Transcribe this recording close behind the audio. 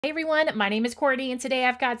Hey everyone, my name is Courtney and today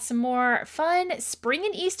I've got some more fun spring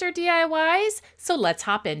and Easter DIYs, so let's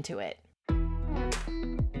hop into it.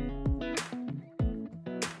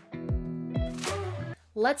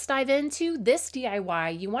 Let's dive into this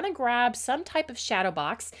DIY. You want to grab some type of shadow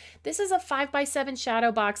box. This is a 5x7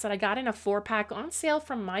 shadow box that I got in a 4-pack on sale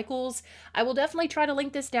from Michael's. I will definitely try to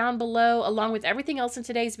link this down below along with everything else in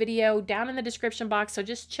today's video down in the description box, so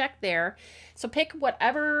just check there. So pick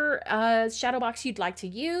whatever shadow box you'd like to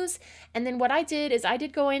use. And then what I did is I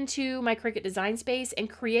did go into my Cricut design space and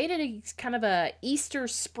created a kind of a Easter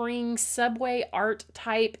spring subway art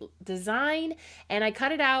type design. And I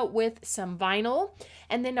cut it out with some vinyl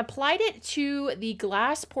and then applied it to the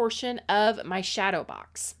glass portion of my shadow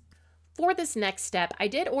box. For this next step, I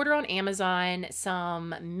did order on Amazon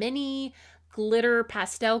some mini glitter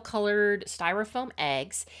pastel colored styrofoam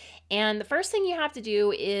eggs. And the first thing you have to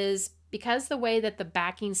do is, because the way that the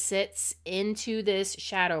backing sits into this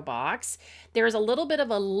shadow box, there's a little bit of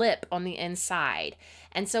a lip on the inside.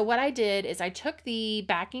 And so what I did is I took the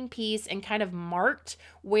backing piece and kind of marked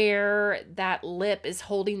where that lip is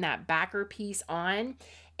holding that backer piece on.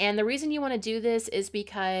 And the reason you want to do this is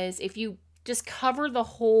because if you just cover the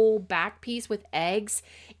whole back piece with eggs,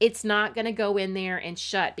 it's not going to go in there and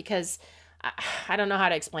shut, because I don't know how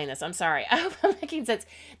to explain this. I'm sorry. I hope I'm making sense.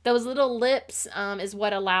 Those little lips is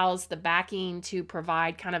what allows the backing to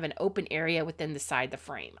provide kind of an open area within the side of the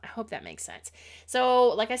frame. I hope that makes sense. So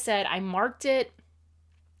like I said, I marked it,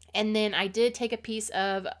 and then I did take a piece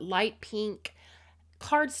of light pink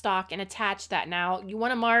cardstock and attach that. Now you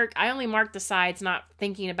want to mark, I only marked the sides, not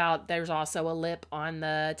thinking about there's also a lip on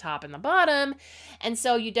the top and the bottom. And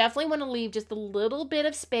so you definitely want to leave just a little bit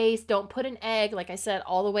of space. Don't put an egg, like I said,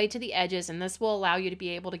 all the way to the edges, and this will allow you to be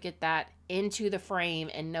able to get that into the frame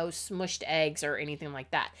and no smushed eggs or anything like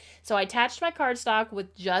that. So I attached my cardstock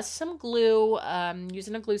with just some glue,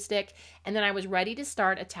 using a glue stick, and then I was ready to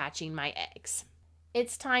start attaching my eggs.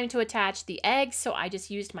 It's time to attach the eggs, so I just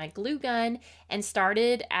used my glue gun and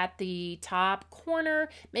started at the top corner,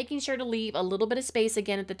 making sure to leave a little bit of space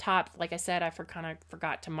again at the top. Like I said, I kind of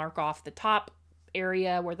forgot to mark off the top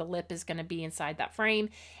area where the lip is going to be inside that frame,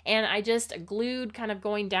 and I just glued kind of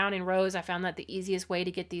going down in rows. I found that the easiest way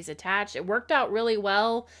to get these attached. It worked out really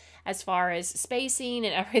well as far as spacing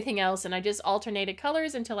and everything else, and I just alternated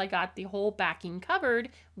colors until I got the whole backing covered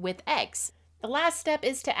with eggs. The last step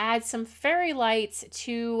is to add some fairy lights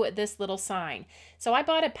to this little sign. So I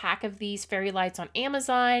bought a pack of these fairy lights on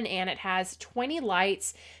Amazon, and it has 20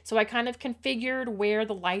 lights. So I kind of configured where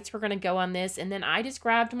the lights were going to go on this, and then I just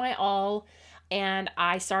grabbed my awl and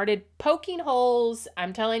I started poking holes.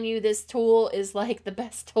 I'm telling you, this tool is like the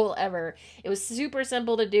best tool ever. It was super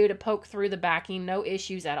simple to do, to poke through the backing, no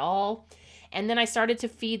issues at all. And then I started to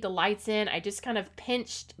feed the lights in. I just kind of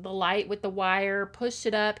pinched the light with the wire, pushed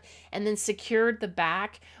it up, and then secured the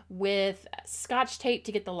back with Scotch tape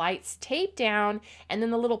to get the lights taped down. And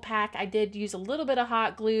then the little pack, I did use a little bit of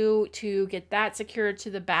hot glue to get that secured to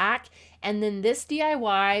the back. And then this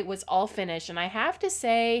DIY was all finished. And I have to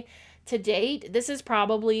say, to date, this is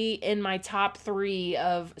probably in my top 3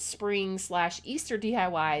 of spring/Easter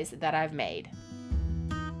DIYs that I've made.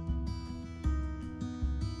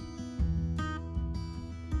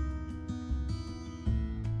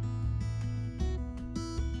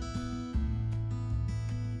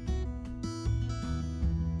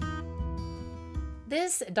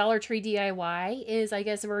 This Dollar Tree DIY is, I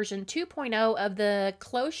guess, version 2.0 of the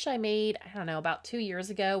cloche I made, I don't know, about 2 years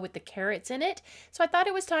ago with the carrots in it. So I thought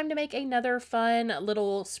it was time to make another fun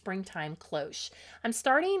little springtime cloche. I'm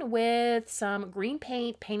starting with some green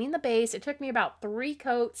paint, painting the base. It took me about 3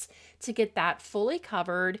 coats to get that fully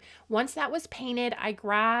covered. Once that was painted, I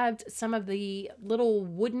grabbed some of the little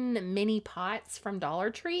wooden mini pots from Dollar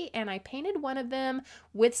Tree, and I painted one of them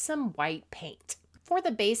with some white paint. For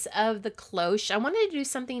the base of the cloche, I wanted to do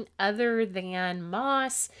something other than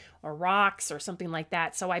moss or rocks or something like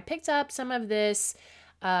that. So I picked up some of this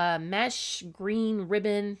mesh green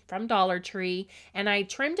ribbon from Dollar Tree, and I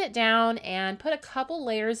trimmed it down and put a couple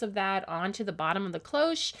layers of that onto the bottom of the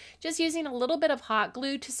cloche, just using a little bit of hot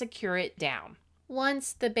glue to secure it down.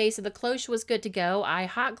 Once the base of the cloche was good to go, I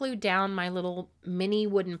hot glued down my little mini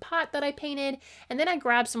wooden pot that I painted, and then I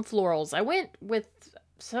grabbed some florals. I went with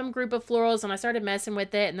some group of florals and I started messing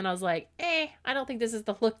with it, and then I was like, I don't think this is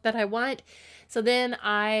the look that I want. So then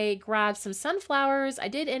I grabbed some sunflowers. I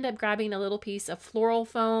did end up grabbing a little piece of floral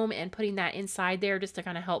foam and putting that inside there just to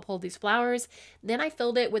kind of help hold these flowers. Then I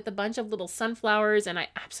filled it with a bunch of little sunflowers, and I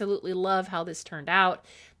absolutely love how this turned out.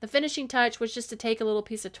 The finishing touch was just to take a little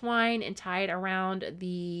piece of twine and tie it around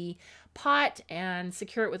the pot and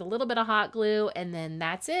secure it with a little bit of hot glue, and then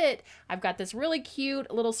that's it. I've got this really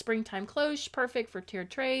cute little springtime cloche, perfect for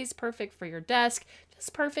tiered trays, perfect for your desk,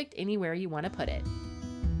 just perfect anywhere you want to put it.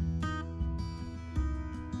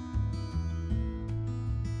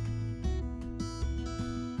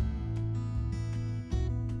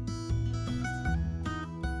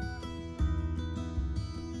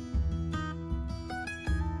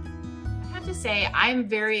 Say I'm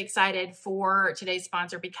very excited for today's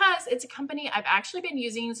sponsor because it's a company I've actually been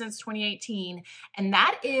using since 2018, and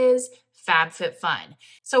that is FabFitFun.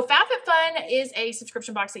 So FabFitFun is a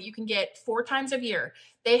subscription box that you can get 4 times a year.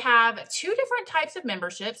 They have 2 different types of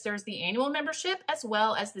memberships. There's the annual membership as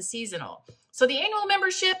well as the seasonal. So the annual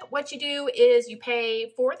membership, what you do is you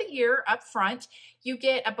pay for the year up front. You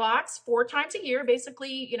get a box 4 times a year,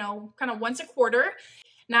 basically, you know, kind of once a quarter.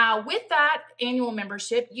 Now, with that annual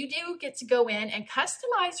membership, you do get to go in and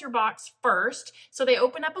customize your box first. So they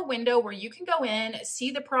open up a window where you can go in,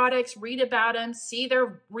 see the products, read about them, see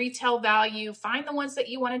their retail value, find the ones that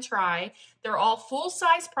you want to try. They're all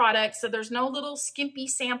full-size products, so there's no little skimpy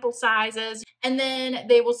sample sizes, and then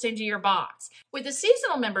they will send you your box. With the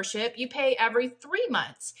seasonal membership, you pay every 3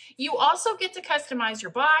 months. You also get to customize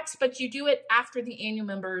your box, but you do it after the annual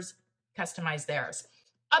members customize theirs.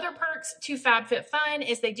 Other perks to FabFitFun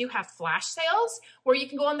is they do have flash sales where you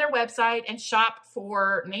can go on their website and shop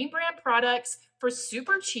for name brand products for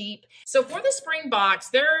super cheap. So for the spring box,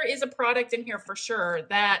 there is a product in here for sure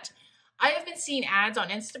that I have been seeing ads on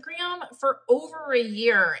Instagram for over a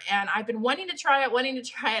year, and I've been wanting to try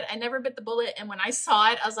it. I never bit the bullet, and when I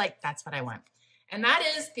saw it, I was like, that's what I want. And that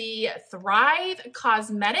is the Thrive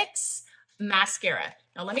Cosmetics mascara.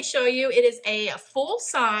 Now let me show you. It is a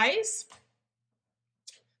full-size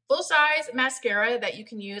mascara that you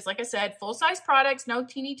can use. Like I said, full-size products, no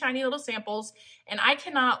teeny tiny little samples. And I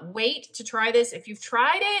cannot wait to try this. If you've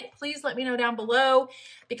tried it, please let me know down below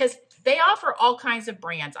because they offer all kinds of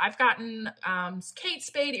brands. I've gotten Kate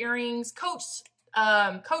Spade earrings, Coach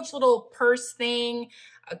little purse thing,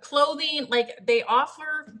 clothing. Like, they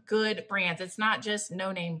offer good brands. It's not just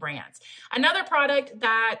no-name brands. Another product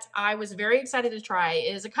that I was very excited to try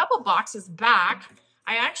is a couple boxes back.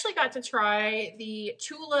 I actually got to try the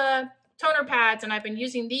Tula toner pads, and I've been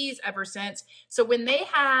using these ever since. So when they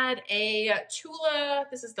had a Tula,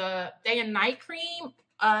 this is the day and night cream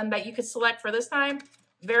that you could select for this time,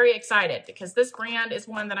 very excited because this brand is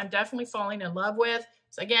one that I'm definitely falling in love with.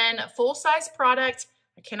 So again, a full-size product.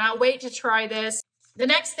 I cannot wait to try this. The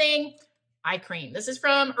next thing, eye cream. This is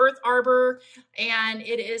from Earth Arbor, and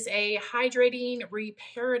it is a hydrating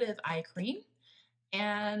reparative eye cream.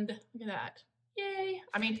 And look at that. Yay.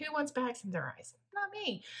 I mean, who wants bags in their eyes? Not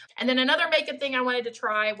me. And then another makeup thing I wanted to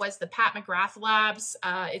try was the Pat McGrath Labs.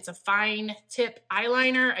 It's a fine tip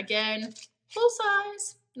eyeliner. Again, full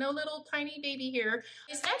size, no little tiny baby here.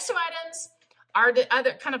 These next 2 items are the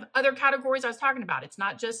other categories I was talking about. It's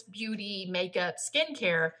not just beauty, makeup,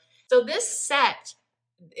 skincare. So this set,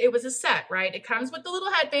 it was a set, right? It comes with the little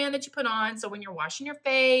headband that you put on. So when you're washing your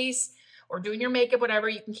face or doing your makeup, whatever,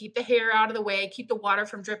 you can keep the hair out of the way, keep the water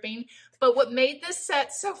from dripping. But what made this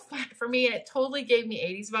set so fun for me, and it totally gave me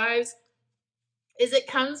 80s vibes, is it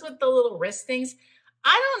comes with the little wrist things.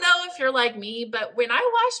 I don't know if you're like me, but when I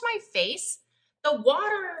wash my face, the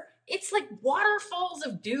water, it's like waterfalls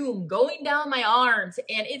of doom going down my arms,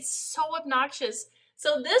 and it's so obnoxious.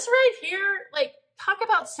 So this right here, like, talk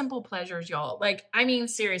about simple pleasures, y'all. Like, I mean,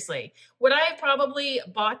 seriously, would I have probably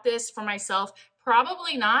bought this for myself?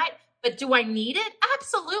 Probably not. But do I need it?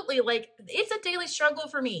 Absolutely. Like, it's a daily struggle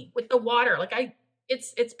for me with the water. Like,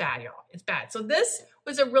 it's bad, y'all. It's bad. So this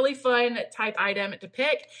was a really fun type item to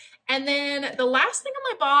pick. And then the last thing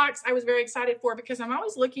on my box I was very excited for, because I'm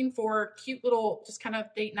always looking for cute little, just kind of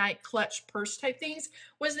date night clutch purse type things,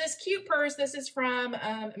 was this cute purse. This is from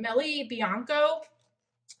Melli Bianco.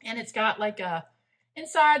 And it's got like a,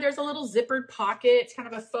 inside there's a little zippered pocket. It's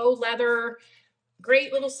kind of a faux leather.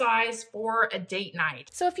 Great little size for a date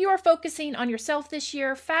night. So if you are focusing on yourself this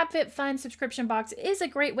year, FabFitFun subscription box is a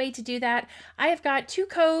great way to do that. I have got 2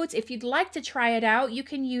 codes. If you'd like to try it out, you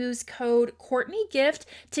can use code CourtneyGift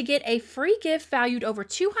to get a free gift valued over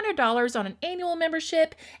 $200 on an annual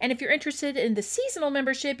membership. And if you're interested in the seasonal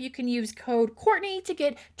membership, you can use code Courtney to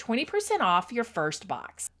get 20% off your first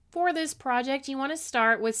box. For this project, you want to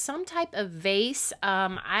start with some type of vase.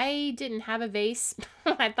 I didn't have a vase.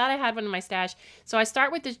 I thought I had one in my stash. So I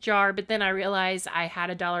start with this jar, but then I realized I had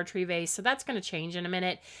a Dollar Tree vase. So that's going to change in a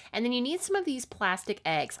minute. And then you need some of these plastic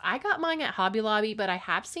eggs. I got mine at Hobby Lobby, but I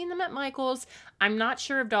have seen them at Michael's. I'm not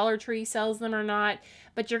sure if Dollar Tree sells them or not,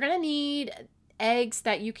 but you're going to need eggs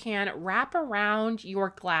that you can wrap around your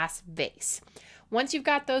glass vase. Once you've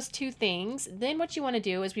got those two things, then what you want to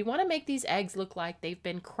do is we want to make these eggs look like they've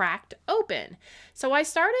been cracked open. So I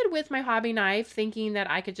started with my hobby knife thinking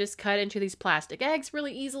that I could just cut into these plastic eggs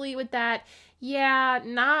really easily with that. Yeah,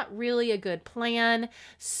 not really a good plan.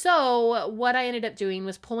 So what I ended up doing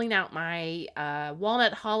was pulling out my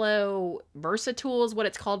Walnut Hollow Versatool is what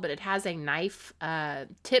it's called, but it has a knife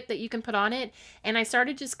tip that you can put on it. And I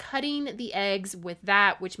started just cutting the eggs with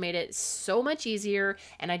that, which made it so much easier.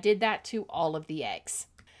 And I did that to all of the eggs.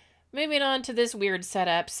 Moving on to this weird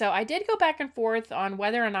setup. So I did go back and forth on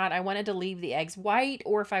whether or not I wanted to leave the eggs white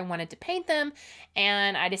or if I wanted to paint them,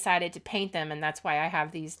 and I decided to paint them, and that's why I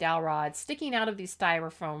have these dowel rods sticking out of these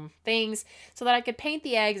styrofoam things so that I could paint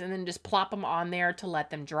the eggs and then just plop them on there to let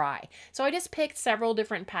them dry. So I just picked several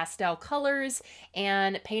different pastel colors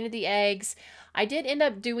and painted the eggs. I did end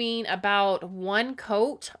up doing about 1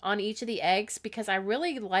 coat on each of the eggs because I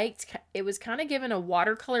really liked, it was kind of given a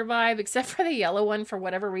watercolor vibe, except for the yellow one. For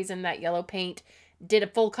whatever reason, that yellow paint did a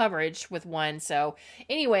full coverage with one. So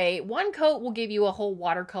anyway, 1 coat will give you a whole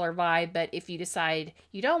watercolor vibe, but if you decide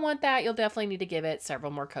you don't want that, you'll definitely need to give it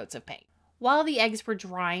several more coats of paint. While the eggs were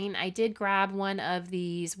drying, I did grab one of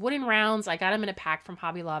these wooden rounds. I got them in a pack from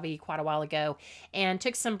Hobby Lobby quite a while ago and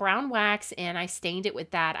took some brown wax and I stained it with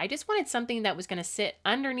that. I just wanted something that was going to sit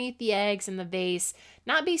underneath the eggs in the vase,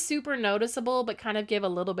 not be super noticeable, but kind of give a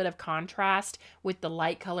little bit of contrast with the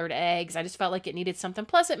light colored eggs. I just felt like it needed something.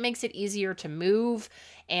 Plus, it makes it easier to move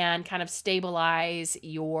and kind of stabilize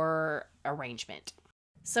your arrangement.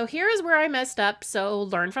 So here is where I messed up, so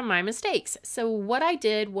learn from my mistakes. So what I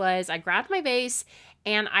did was I grabbed my vase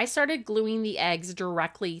and I started gluing the eggs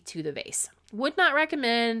directly to the vase. Would not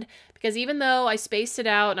recommend, because even though I spaced it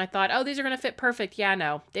out and I thought, oh, these are going to fit perfect. Yeah,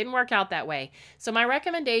 no, didn't work out that way. So my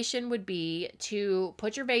recommendation would be to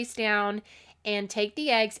put your vase down and take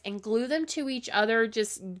the eggs and glue them to each other,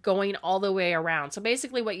 just going all the way around. So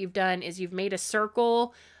basically what you've done is you've made a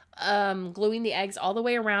circle, gluing the eggs all the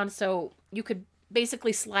way around, so you could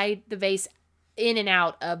basically slide the vase in and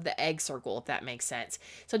out of the egg circle, if that makes sense.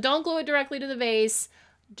 So don't glue it directly to the vase,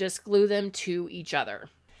 just glue them to each other.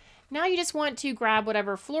 Now you just want to grab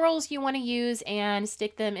whatever florals you want to use and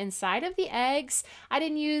stick them inside of the eggs. I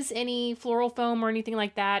didn't use any floral foam or anything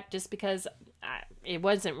like that just because it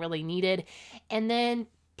wasn't really needed. And then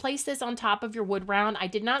place this on top of your wood round. I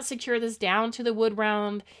did not secure this down to the wood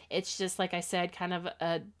round. It's just, like I said, kind of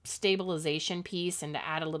a stabilization piece and to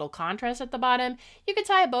add a little contrast at the bottom. You could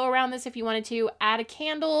tie a bow around this if you wanted to, add a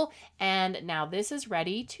candle, and now this is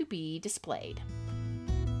ready to be displayed.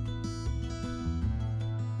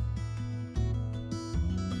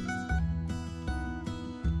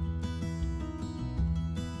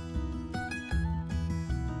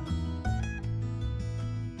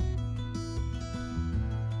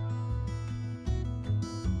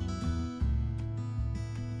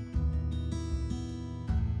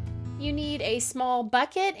 You need a small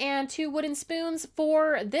bucket and 2 wooden spoons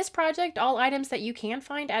for this project, all items that you can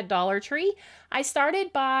find at Dollar Tree. I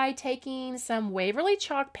started by taking some Waverly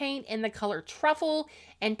chalk paint in the color Truffle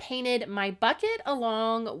and painted my bucket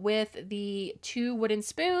along with the 2 wooden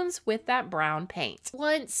spoons with that brown paint.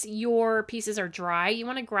 Once your pieces are dry, you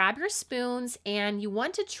want to grab your spoons and you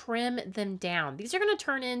want to trim them down. These are going to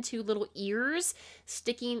turn into little ears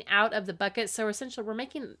sticking out of the bucket. So essentially we're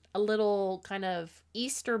making a little kind of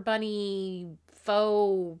Easter bunny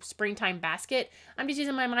faux springtime basket. I'm just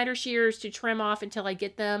using my miter shears to trim off until I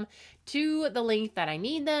get them to the length that I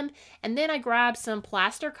need them. And then I grabbed some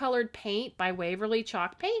plaster colored paint by Waverly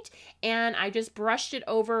chalk paint and I just brushed it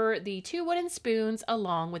over the 2 wooden spoons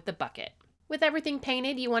along with the bucket. With everything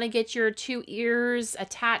painted, you want to get your 2 ears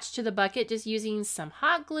attached to the bucket just using some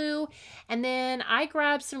hot glue. And then I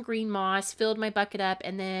grabbed some green moss, filled my bucket up,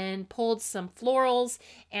 and then pulled some florals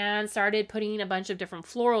and started putting a bunch of different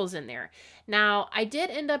florals in there. Now, I did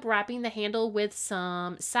end up wrapping the handle with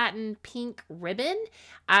some satin pink ribbon.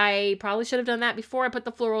 I probably should have done that before I put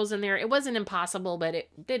the florals in there. It wasn't impossible, but it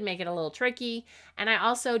did make it a little tricky. And I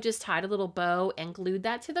also just tied a little bow and glued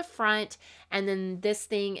that to the front. And then this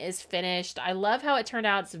thing is finished. I love how it turned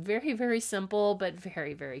out. It's very, very simple, but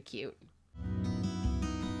very, very cute.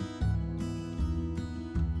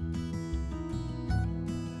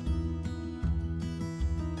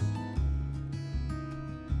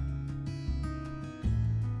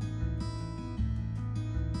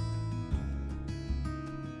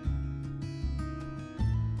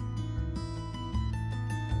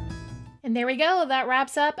 And there we go. That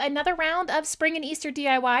wraps up another round of spring and Easter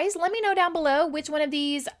DIYs. Let me know down below which one of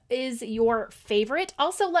these is your favorite.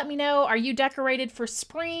 Also, let me know, are you decorated for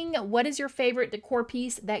spring? What is your favorite decor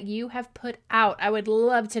piece that you have put out? I would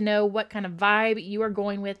love to know what kind of vibe you are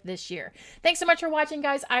going with this year. Thanks so much for watching,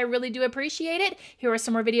 guys. I really do appreciate it. Here are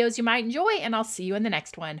some more videos you might enjoy, and I'll see you in the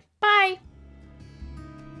next one. Bye!